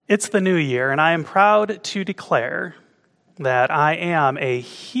It's the new year, and I am proud to declare that I am a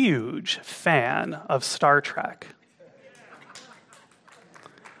huge fan of Star Trek.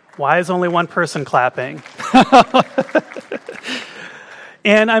 Why is only one person clapping?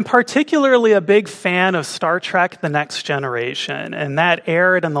 And I'm particularly a big fan of Star Trek: The Next Generation, and that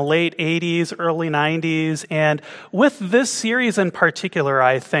aired in the late 80s, early 90s. And with this series in particular,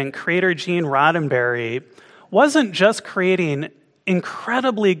 I think creator Gene Roddenberry wasn't just creating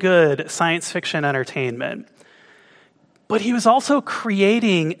incredibly good science fiction entertainment, but he was also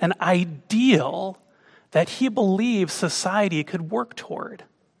creating an ideal that he believed society could work toward.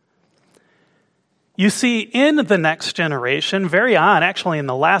 You see, in The Next Generation, very on, actually in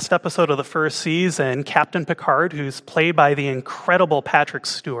the last episode of the first season, Captain Picard, who's played by the incredible Patrick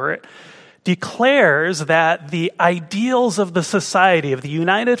Stewart, declares that the ideals of the society of the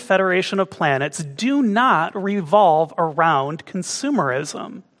United Federation of Planets do not revolve around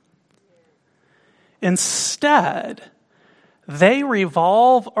consumerism. Instead, they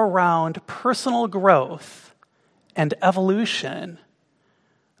revolve around personal growth and evolution,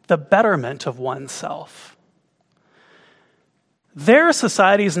 the betterment of oneself. Their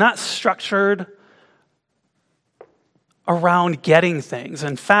society is not structured around getting things.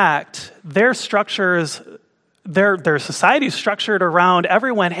 In fact, their society is structured around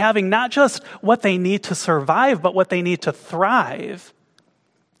everyone having not just what they need to survive, but what they need to thrive.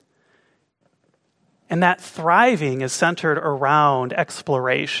 And that thriving is centered around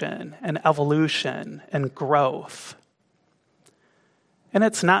exploration and evolution and growth. And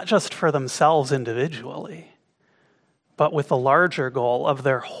it's not just for themselves individually, but with the larger goal of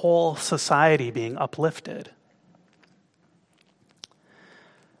their whole society being uplifted.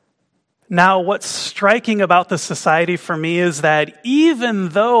 Now, what's striking about this society for me is that even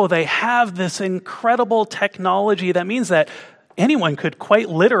though they have this incredible technology, that means that anyone could quite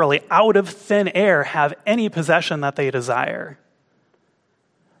literally, out of thin air, have any possession that they desire.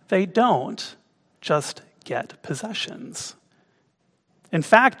 They don't just get possessions. In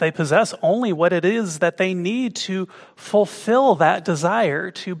fact, they possess only what it is that they need to fulfill that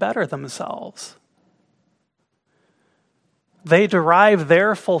desire to better themselves. They derive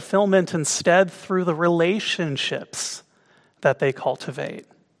their fulfillment instead through the relationships that they cultivate.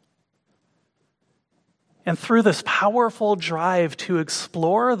 And through this powerful drive to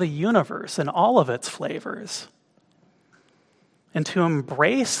explore the universe in all of its flavors, and to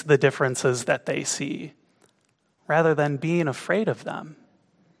embrace the differences that they see, rather than being afraid of them.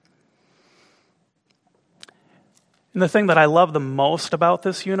 And the thing that I love the most about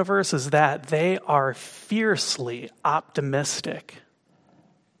this universe is that they are fiercely optimistic,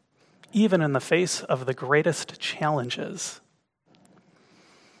 even in the face of the greatest challenges.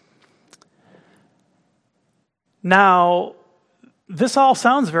 Now, this all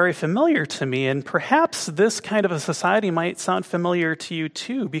sounds very familiar to me, and perhaps this kind of a society might sound familiar to you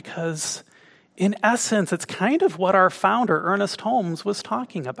too, because in essence, it's kind of what our founder, Ernest Holmes, was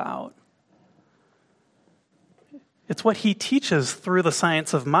talking about. It's what he teaches through the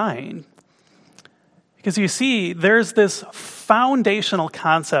science of mind. Because you see, there's this foundational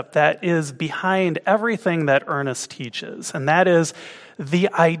concept that is behind everything that Ernest teaches, and that is the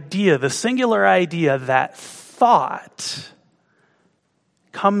idea, the singular idea that thought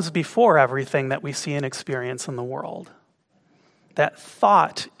comes before everything that we see and experience in the world. That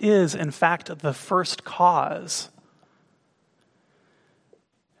thought is, in fact, the first cause.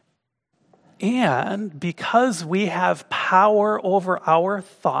 And because we have power over our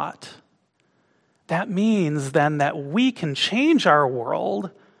thought, that means then that we can change our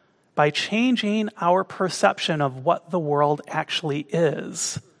world by changing our perception of what the world actually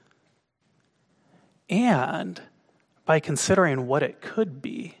is, and by considering what it could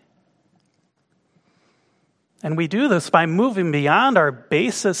be. And we do this by moving beyond our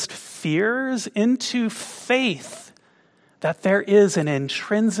basest fears into faith that there is an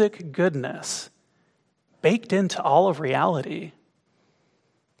intrinsic goodness baked into all of reality,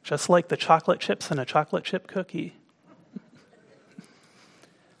 just like the chocolate chips in a chocolate chip cookie.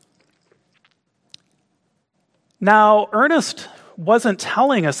 Now, Ernest wasn't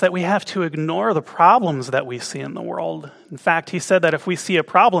telling us that we have to ignore the problems that we see in the world. In fact, he said that if we see a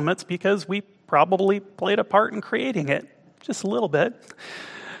problem, it's because we probably played a part in creating it, just a little bit.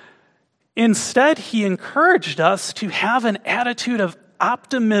 Instead, he encouraged us to have an attitude of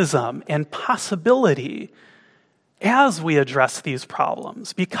optimism and possibility as we address these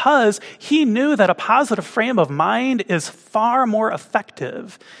problems, because he knew that a positive frame of mind is far more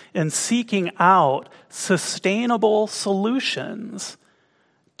effective in seeking out sustainable solutions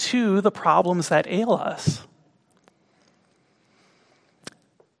to the problems that ail us.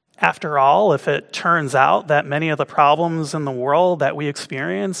 After all, if it turns out that many of the problems in the world that we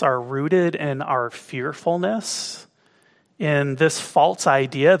experience are rooted in our fearfulness, in this false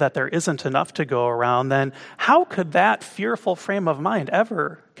idea that there isn't enough to go around, then how could that fearful frame of mind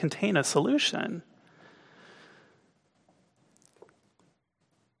ever contain a solution?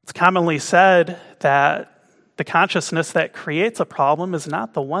 It's commonly said that the consciousness that creates a problem is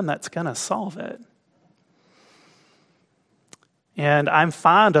not the one that's going to solve it. And I'm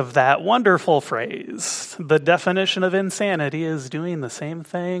fond of that wonderful phrase. The definition of insanity is doing the same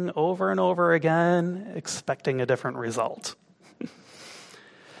thing over and over again, expecting a different result.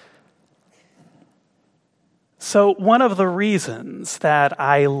 So one of the reasons that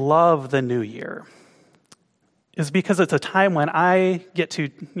I love the new year is because it's a time when I get to,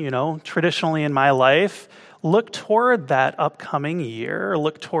 traditionally in my life, look toward that upcoming year,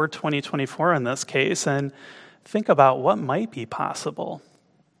 look toward 2024 in this case, and think about what might be possible.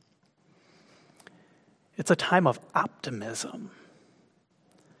 It's a time of optimism.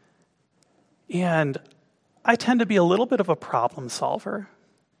 And I tend to be a little bit of a problem solver.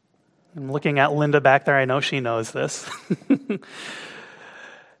 I'm looking at Linda back there. I know she knows this.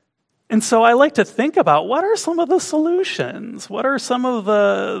 And so I like to think about what are some of the solutions? What are some of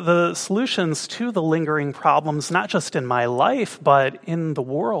the solutions to the lingering problems, not just in my life, but in the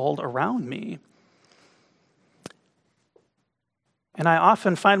world around me? And I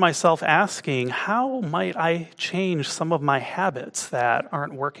often find myself asking, how might I change some of my habits that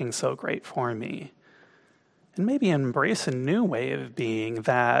aren't working so great for me? And maybe embrace a new way of being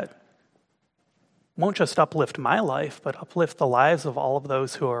that won't just uplift my life, but uplift the lives of all of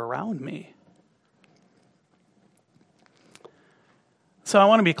those who are around me. So I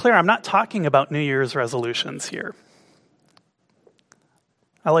want to be clear, I'm not talking about New Year's resolutions here.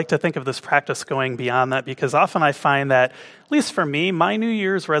 I like to think of this practice going beyond that because often I find that, at least for me, my New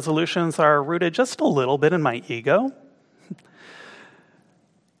Year's resolutions are rooted just a little bit in my ego.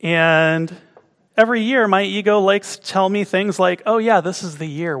 And every year my ego likes to tell me things like, oh yeah, this is the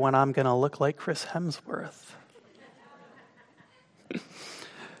year when I'm going to look like Chris Hemsworth.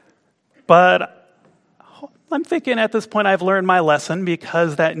 But I'm thinking at this point I've learned my lesson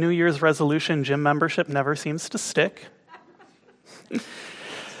because that New Year's resolution gym membership never seems to stick.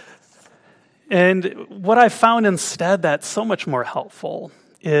 And what I've found instead that's so much more helpful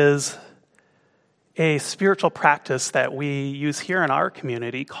is a spiritual practice that we use here in our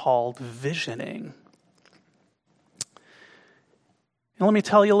community called visioning. And let me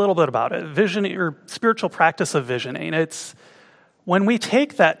tell you a little bit about it. Visioning, or spiritual practice of visioning, it's when we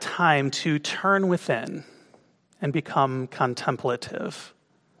take that time to turn within and become contemplative,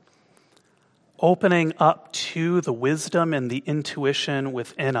 opening up to the wisdom and the intuition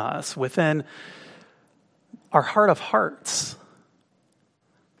within us, within our heart of hearts.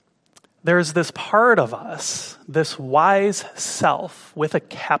 There's this part of us, this wise self with a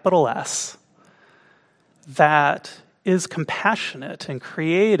capital S, that is compassionate and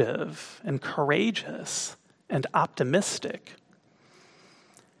creative and courageous and optimistic.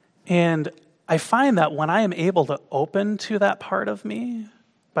 And I find that when I am able to open to that part of me,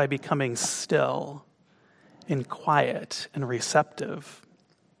 by becoming still and quiet and receptive,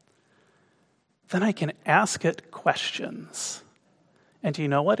 then I can ask it questions. And you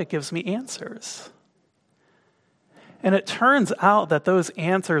know what? It gives me answers. And it turns out that those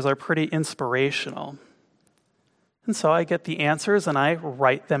answers are pretty inspirational. And so I get the answers and I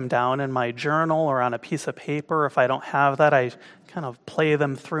write them down in my journal or on a piece of paper. If I don't have that, I kind of play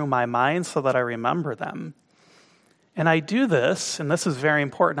them through my mind so that I remember them. And I do this, and this is very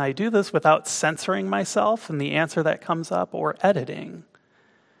important, I do this without censoring myself and the answer that comes up or editing.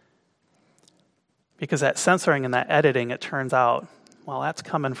 Because that censoring and that editing, it turns out, well, that's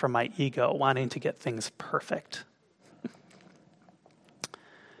coming from my ego wanting to get things perfect.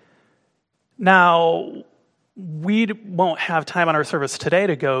 Now, we won't have time on our service today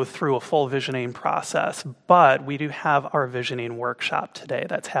to go through a full visioning process, but we do have our visioning workshop today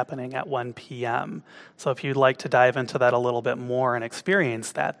that's happening at 1 p.m. So if you'd like to dive into that a little bit more and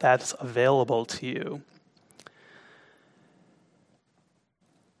experience that, that's available to you.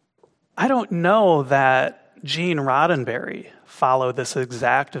 I don't know that Gene Roddenberry followed this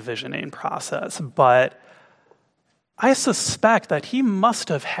exact visioning process, but I suspect that he must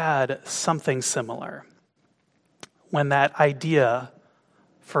have had something similar when that idea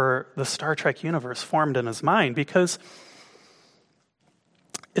for the Star Trek universe formed in his mind, because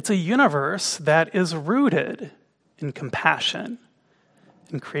it's a universe that is rooted in compassion,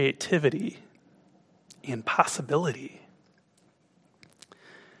 in creativity, in possibility.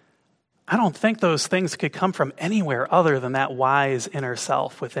 I don't think those things could come from anywhere other than that wise inner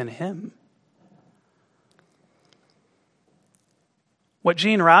self within him. What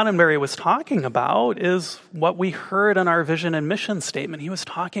Gene Roddenberry was talking about is what we heard in our vision and mission statement. He was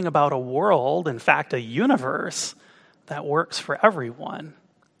talking about a world, in fact, a universe that works for everyone.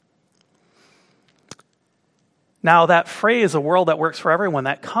 Now, that phrase, a world that works for everyone,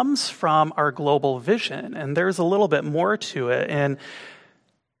 that comes from our global vision, and there's a little bit more to it. And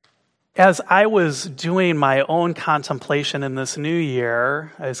as I was doing my own contemplation in this new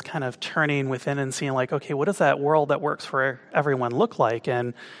year, I was kind of turning within and seeing like, okay, what does that world that works for everyone look like?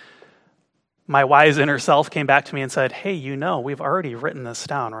 And my wise inner self came back to me and said, hey, we've already written this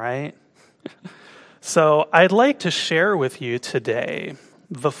down, right? So I'd like to share with you today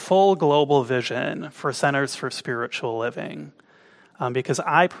the full global vision for Centers for Spiritual Living, because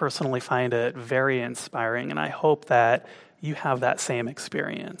I personally find it very inspiring, and I hope that you have that same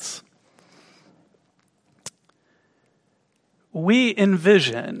experience. We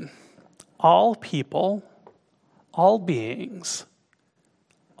envision all people, all beings,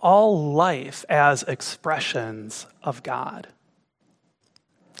 all life as expressions of God.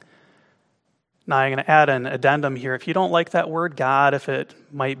 Now, I'm going to add an addendum here. If you don't like that word God, if it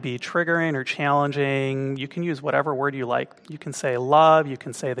might be triggering or challenging, you can use whatever word you like. You can say love, you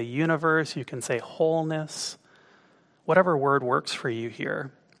can say the universe, you can say wholeness, whatever word works for you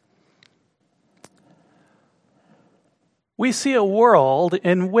here. We see a world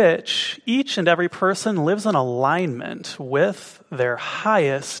in which each and every person lives in alignment with their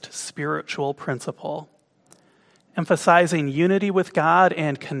highest spiritual principle, emphasizing unity with God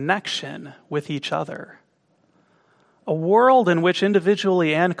and connection with each other. A world in which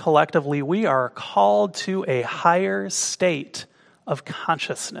individually and collectively we are called to a higher state of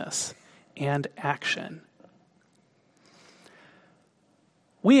consciousness and action.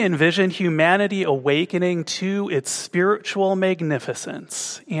 We envision humanity awakening to its spiritual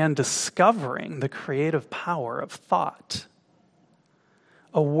magnificence and discovering the creative power of thought.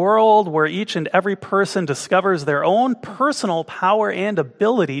 A world where each and every person discovers their own personal power and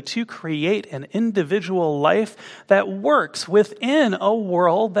ability to create an individual life that works within a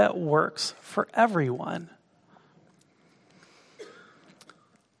world that works for everyone.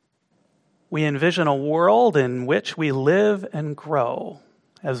 We envision a world in which we live and grow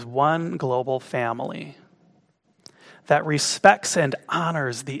as one global family that respects and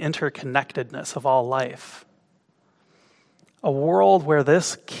honors the interconnectedness of all life. A world where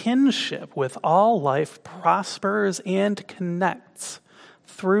this kinship with all life prospers and connects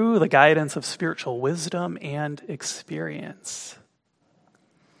through the guidance of spiritual wisdom and experience.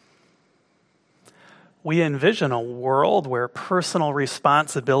 We envision a world where personal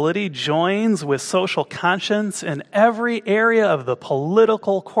responsibility joins with social conscience in every area of the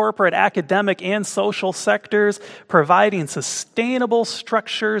political, corporate, academic, and social sectors, providing sustainable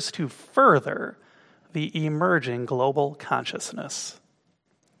structures to further the emerging global consciousness.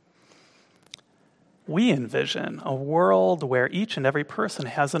 We envision a world where each and every person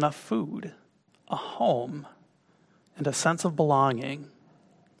has enough food, a home, and a sense of belonging.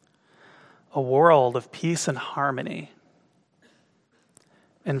 A world of peace and harmony,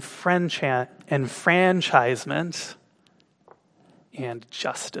 enfranchisement, and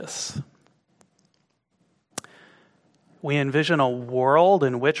justice. We envision a world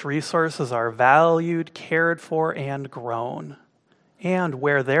in which resources are valued, cared for, and grown, and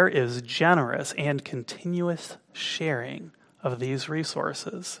where there is generous and continuous sharing of these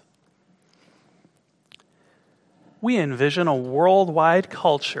resources. We envision a worldwide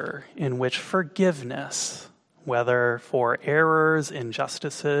culture in which forgiveness, whether for errors,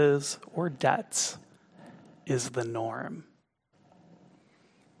 injustices, or debts, is the norm.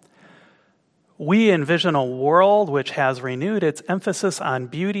 We envision a world which has renewed its emphasis on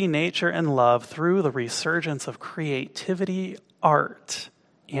beauty, nature, and love through the resurgence of creativity, art,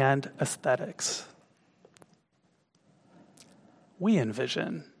 and aesthetics. We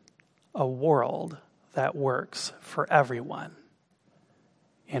envision a world that works for everyone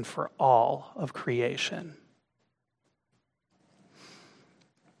and for all of creation.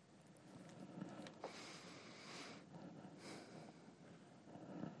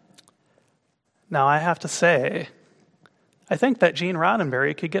 Now, I have to say, I think that Gene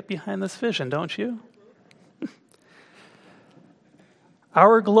Roddenberry could get behind this vision, don't you?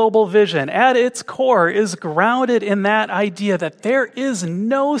 Our global vision, at its core, is grounded in that idea that there is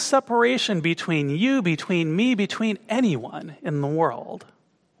no separation between you, between me, between anyone in the world.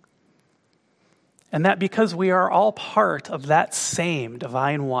 And that because we are all part of that same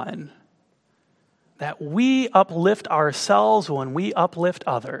divine one, that we uplift ourselves when we uplift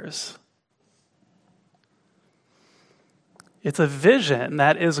others, It's a vision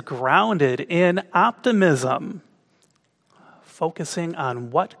that is grounded in optimism, focusing on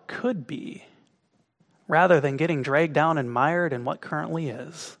what could be, rather than getting dragged down and mired in what currently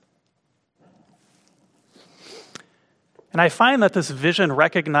is. And I find that this vision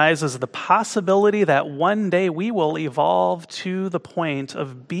recognizes the possibility that one day we will evolve to the point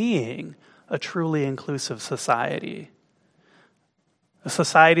of being a truly inclusive society. A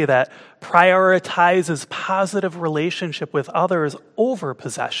society that prioritizes positive relationship with others over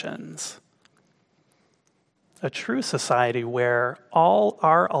possessions. A true society where all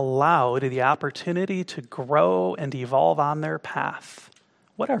are allowed the opportunity to grow and evolve on their path,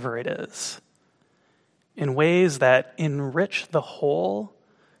 whatever it is, in ways that enrich the whole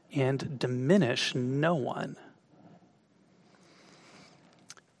and diminish no one.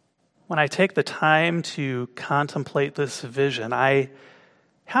 When I take the time to contemplate this vision, I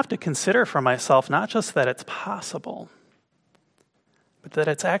have to consider for myself not just that it's possible, but that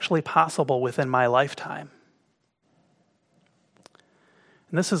it's actually possible within my lifetime.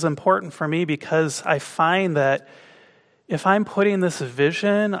 And this is important for me because I find that if I'm putting this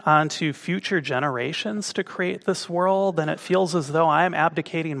vision onto future generations to create this world, then it feels as though I'm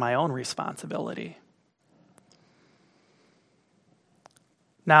abdicating my own responsibility.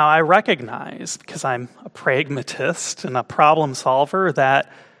 Now, I recognize, because I'm a pragmatist and a problem solver,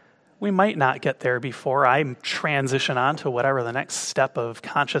 that we might not get there before I transition on to whatever the next step of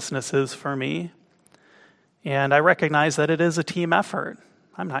consciousness is for me. And I recognize that it is a team effort.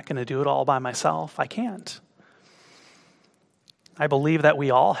 I'm not going to do it all by myself. I can't. I believe that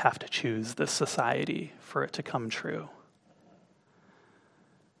we all have to choose this society for it to come true.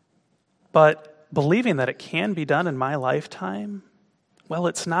 But believing that it can be done in my lifetime, well,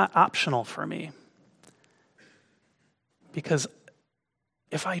 it's not optional for me. Because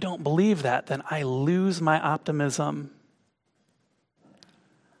if I don't believe that, then I lose my optimism.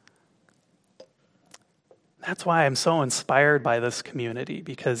 That's why I'm so inspired by this community,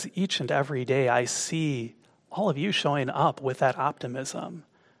 because each and every day I see all of you showing up with that optimism,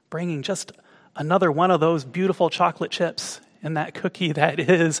 bringing just another one of those beautiful chocolate chips in that cookie that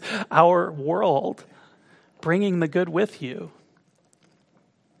is our world, bringing the good with you.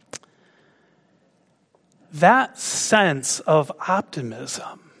 That sense of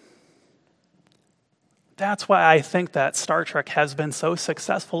optimism, that's why I think that Star Trek has been so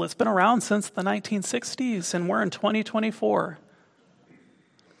successful. It's been around since the 1960s, and we're in 2024.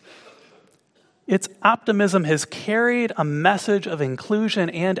 Its optimism has carried a message of inclusion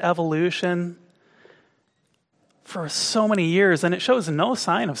and evolution for so many years, and it shows no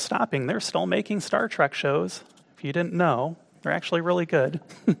sign of stopping. They're still making Star Trek shows. If you didn't know, they're actually really good.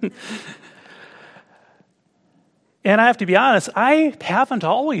 And I have to be honest, I haven't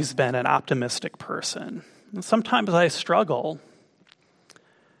always been an optimistic person. Sometimes I struggle.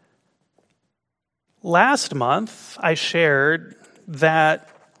 Last month, I shared that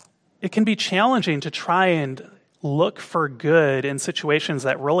it can be challenging to try and look for good in situations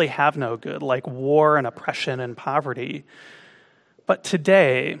that really have no good, like war and oppression and poverty. But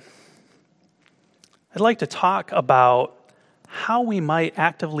today, I'd like to talk about how we might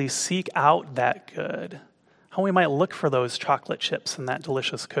actively seek out that good, how we might look for those chocolate chips and that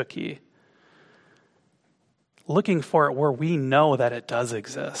delicious cookie, looking for it where we know that it does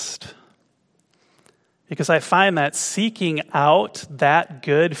exist. Because I find that seeking out that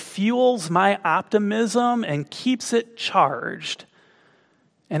good fuels my optimism and keeps it charged.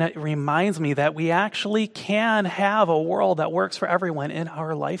 And it reminds me that we actually can have a world that works for everyone in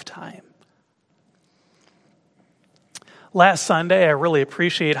our lifetime. Last Sunday, I really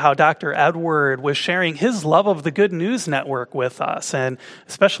appreciate how Dr. Edward was sharing his love of the Good News Network with us. And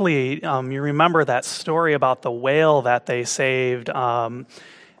especially, you remember that story about the whale that they saved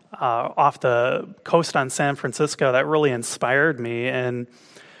off the coast on San Francisco. That really inspired me. And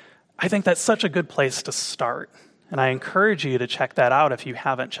I think that's such a good place to start. And I encourage you to check that out if you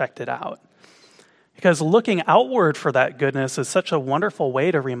haven't checked it out. Because looking outward for that goodness is such a wonderful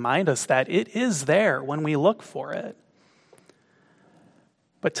way to remind us that it is there when we look for it.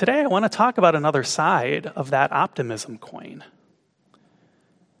 But today I want to talk about another side of that optimism coin.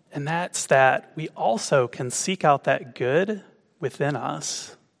 And that's that we also can seek out that good within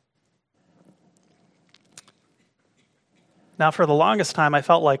us. Now, for the longest time, I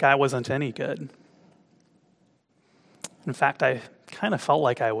felt like I wasn't any good. In fact, I kind of felt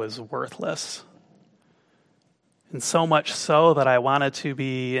like I was worthless. And so much so that I wanted to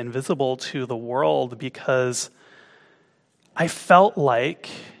be invisible to the world because I felt like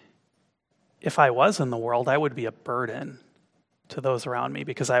if I was in the world, I would be a burden to those around me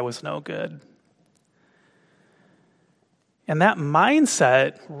because I was no good. And that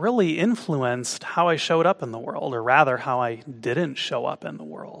mindset really influenced how I showed up in the world, or rather, how I didn't show up in the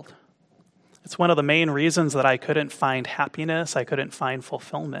world. It's one of the main reasons that I couldn't find happiness, I couldn't find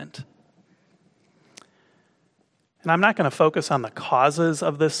fulfillment. And I'm not going to focus on the causes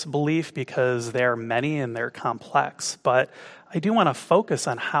of this belief because they're many and they're complex, but I do want to focus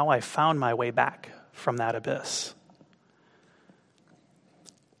on how I found my way back from that abyss.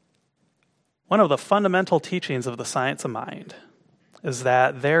 One of the fundamental teachings of the science of mind is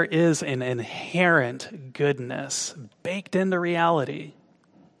that there is an inherent goodness baked into reality.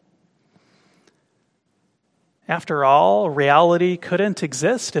 After all, reality couldn't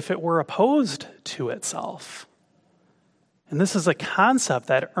exist if it were opposed to itself. And this is a concept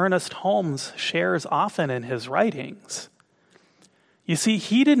that Ernest Holmes shares often in his writings. You see,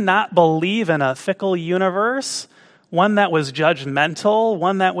 he did not believe in a fickle universe, one that was judgmental,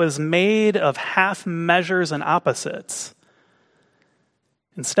 one that was made of half measures and opposites.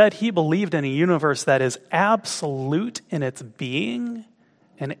 Instead, he believed in a universe that is absolute in its being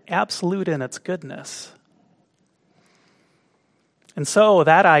and absolute in its goodness. And so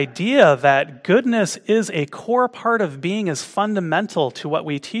that idea that goodness is a core part of being is fundamental to what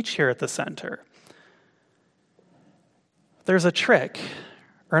we teach here at the center. There's a trick.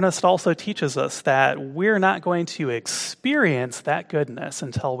 Ernest also teaches us that we're not going to experience that goodness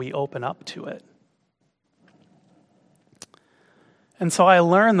until we open up to it. And so I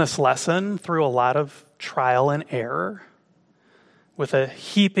learned this lesson through a lot of trial and error, with a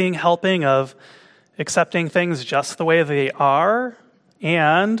heaping helping of accepting things just the way they are,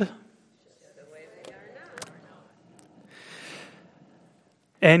 and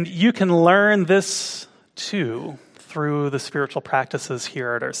you can learn this too through the spiritual practices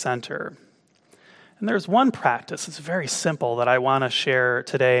here at our center. And there's one practice, it's very simple, that I want to share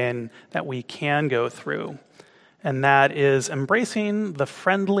today and that we can go through, and that is embracing the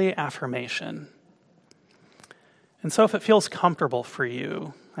friendly affirmation. And so if it feels comfortable for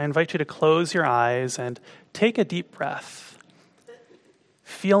you, I invite you to close your eyes and take a deep breath,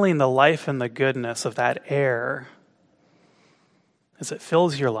 feeling the life and the goodness of that air as it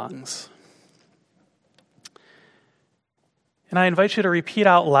fills your lungs. And I invite you to repeat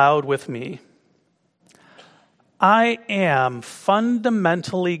out loud with me, I am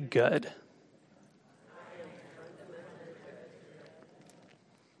fundamentally good.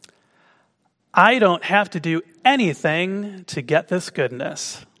 I don't have to do anything to get this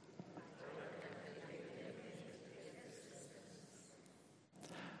goodness.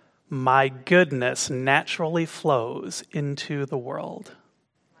 My goodness naturally flows into the world.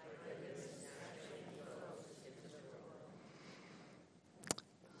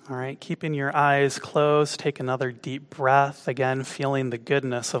 All right, keeping your eyes closed, take another deep breath, again feeling the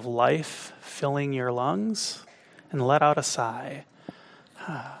goodness of life filling your lungs, and let out a sigh.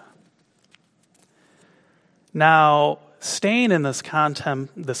 Now, staying in this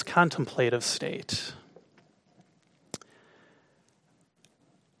contemplative state,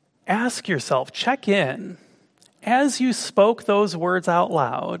 ask yourself, check in. As you spoke those words out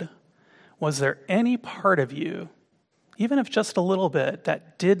loud, was there any part of you, even if just a little bit,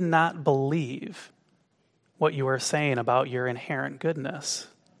 that did not believe what you were saying about your inherent goodness?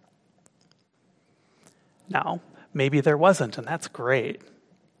 Now, maybe there wasn't, and that's great.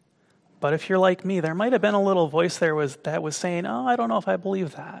 But if you're like me, there might have been a little voice that was saying, oh, I don't know if I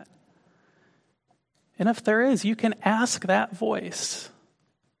believe that. And if there is, you can ask that voice,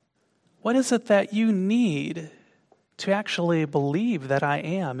 what is it that you need to actually believe that I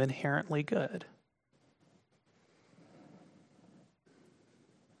am inherently good?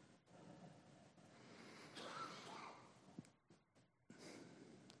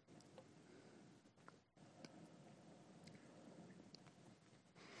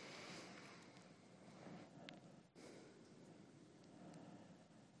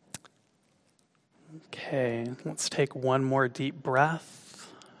 Okay, let's take one more deep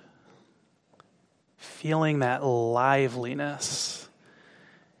breath. Feeling that liveliness.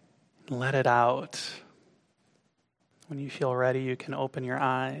 Let it out. When you feel ready, you can open your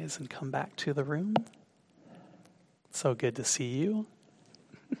eyes and come back to the room. It's so good to see you.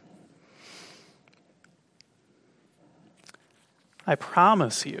 I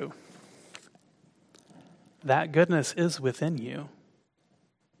promise you, that goodness is within you.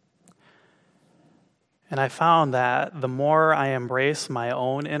 And I found that the more I embrace my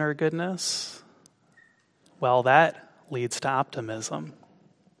own inner goodness, well, that leads to optimism.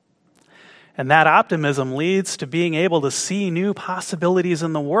 And that optimism leads to being able to see new possibilities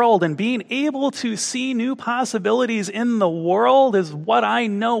in the world. And being able to see new possibilities in the world is what I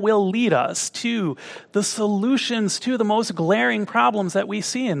know will lead us to the solutions to the most glaring problems that we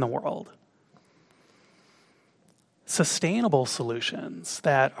see in the world. Sustainable solutions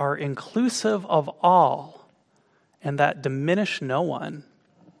that are inclusive of all and that diminish no one.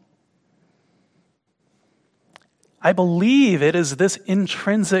 I believe it is this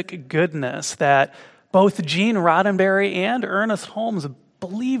intrinsic goodness that both Gene Roddenberry and Ernest Holmes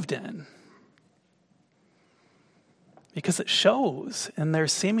believed in, because it shows in their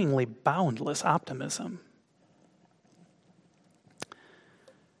seemingly boundless optimism.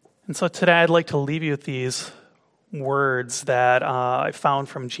 And so today I'd like to leave you with these words that I found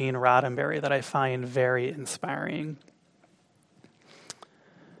from Gene Roddenberry that I find very inspiring.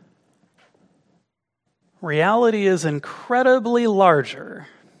 Reality is incredibly larger,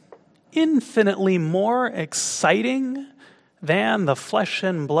 infinitely more exciting than the flesh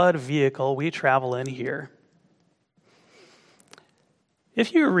and blood vehicle we travel in here.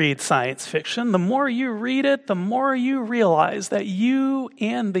 If you read science fiction, the more you read it, the more you realize that you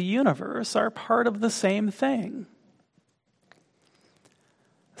and the universe are part of the same thing.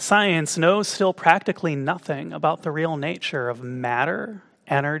 Science knows still practically nothing about the real nature of matter,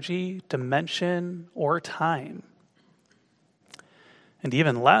 energy, dimension, or time. And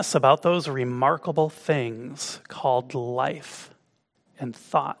even less about those remarkable things called life and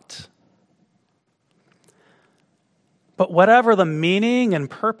thought. But whatever the meaning and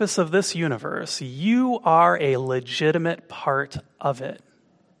purpose of this universe, you are a legitimate part of it.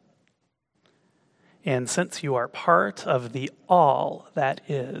 And since you are part of the all that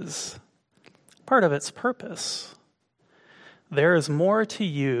is, part of its purpose, there is more to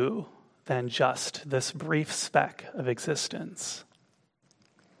you than just this brief speck of existence.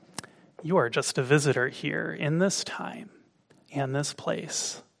 You are just a visitor here in this time and this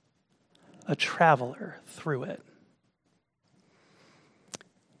place, a traveler through it.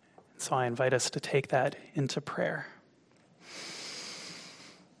 So I invite us to take that into prayer.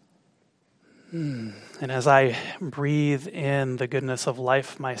 And as I breathe in the goodness of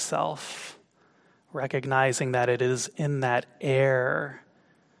life myself, recognizing that it is in that air,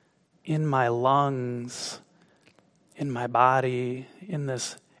 in my lungs, in my body, in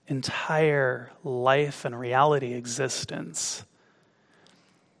this entire life and reality existence,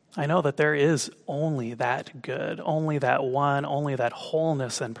 I know that there is only that good, only that one, only that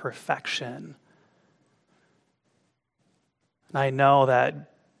wholeness and perfection. And I know that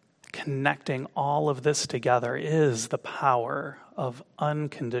connecting all of this together is the power of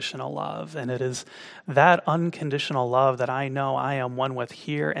unconditional love. And it is that unconditional love that I know I am one with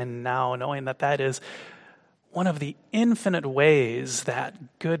here and now, knowing that that is one of the infinite ways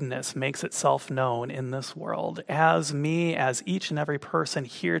that goodness makes itself known in this world. As me, as each and every person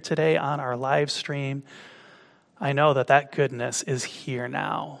here today on our live stream, I know that that goodness is here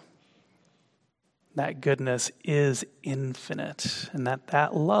now. That goodness is infinite, and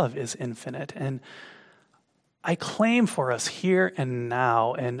that love is infinite. And I claim for us here and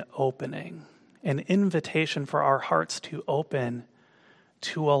now an opening, an invitation for our hearts to open,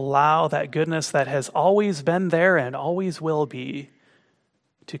 to allow that goodness that has always been there and always will be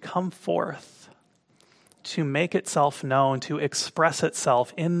to come forth, to make itself known, to express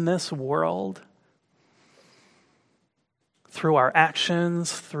itself in this world through our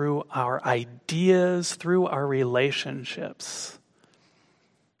actions, through our ideas, through our relationships.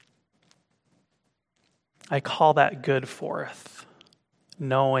 I call that good forth,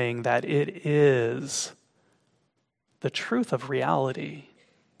 knowing that it is the truth of reality.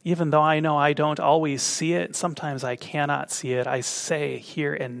 Even though I know I don't always see it, sometimes I cannot see it, I say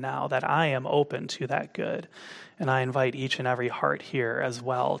here and now that I am open to that good. And I invite each and every heart here as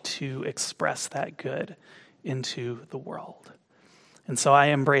well to express that good into the world. And so I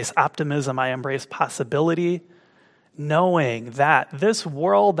embrace optimism, I embrace possibility, knowing that this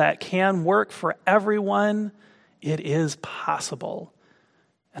world that can work for everyone, it is possible.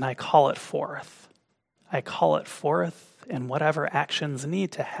 And I call it forth. I call it forth, and whatever actions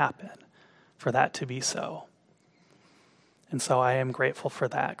need to happen for that to be so. And so I am grateful for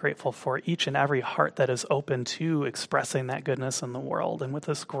that, grateful for each and every heart that is open to expressing that goodness in the world. And with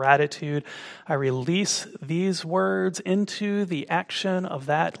this gratitude, I release these words into the action of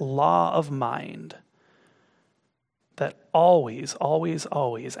that law of mind that always, always,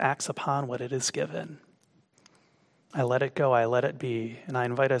 always acts upon what it is given. I let it go, I let it be, and I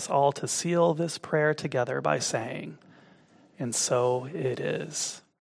invite us all to seal this prayer together by saying, and so it is.